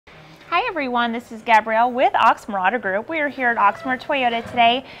Hi everyone, this is Gabrielle with Oxmoor Auto Group. We are here at Oxmoor Toyota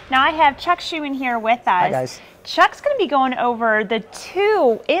today. Now I have Chuck Schumann here with us. Hi guys. Chuck's going to be going over the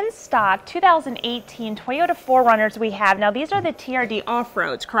two in-stock 2018 Toyota 4Runners we have. Now these are the TRD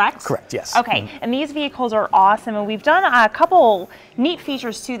off-roads, correct? Correct, yes. Okay, and these vehicles are awesome, and we've done a couple neat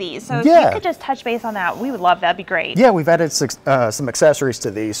features to these. So if you could just touch base on that, we would love that. That'd be great. Yeah, we've added some accessories to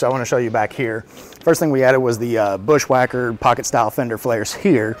these, so I want to show you back here. First thing we added was the Bushwhacker pocket style fender flares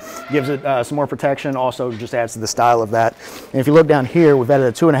here. Gives it some more protection, also just adds to the style of that. And if you look down here, we've added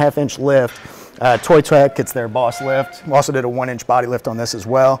a 2.5-inch lift. Toy Tech, it's their boss lift. We also did a 1-inch body lift on this as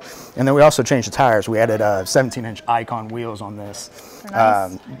well. And then we also changed the tires. We added 17-inch Icon wheels on this.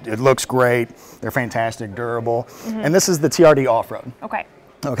 Nice. It looks great. They're fantastic, durable. And this is the TRD off-road. Okay.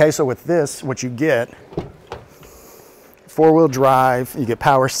 Okay, so with this, what you get, 4-wheel drive, you get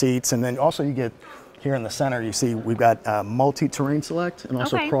power seats, and then also you get, here in the center, you see we've got multi-terrain select and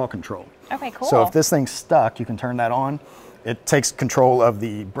also crawl control. Okay, cool. So if this thing's stuck, you can turn that on. It takes control of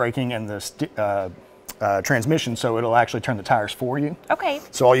the braking and the transmission, so it'll actually turn the tires for you. Okay.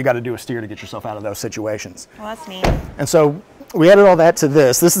 So all you got to do is steer to get yourself out of those situations. Well, that's neat. And so we added all that to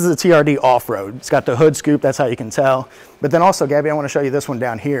this. This is the TRD off-road. It's got the hood scoop, that's how you can tell. But then also, Gabby, I want to show you this one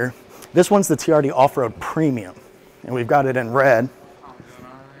down here. This one's the TRD off-road premium, and we've got it in red.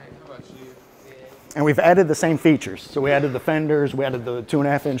 And we've added the same features. So we added the fenders, we added the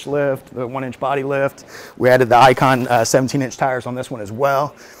 2.5-inch lift, the 1-inch body lift. We added the Icon 17-inch tires on this one as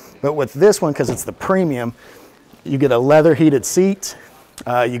well. But with this one, because it's the premium, you get a leather heated seat.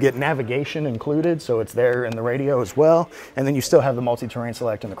 You get navigation included, so it's there in the radio as well. And then you still have the multi-terrain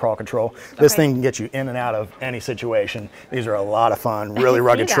select and the crawl control. This thing can get you in and out of any situation. These are a lot of fun, really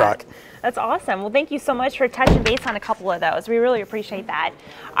rugged truck. That's awesome. Well, thank you so much for touching base on a couple of those. We really appreciate that.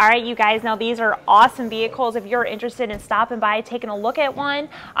 All right, you guys, now these are awesome vehicles. If you're interested in stopping by, taking a look at one,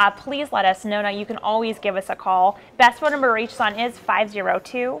 please let us know. Now, you can always give us a call. Best phone number to reach us on is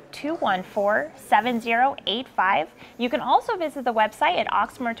 502-214-7085. You can also visit the website at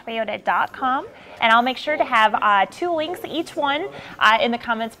oxmoortoyota.com, and I'll make sure to have 2 links, each one, in the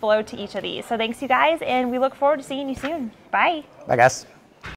comments below to each of these. So thanks, you guys, and we look forward to seeing you soon. Bye. Bye, guys.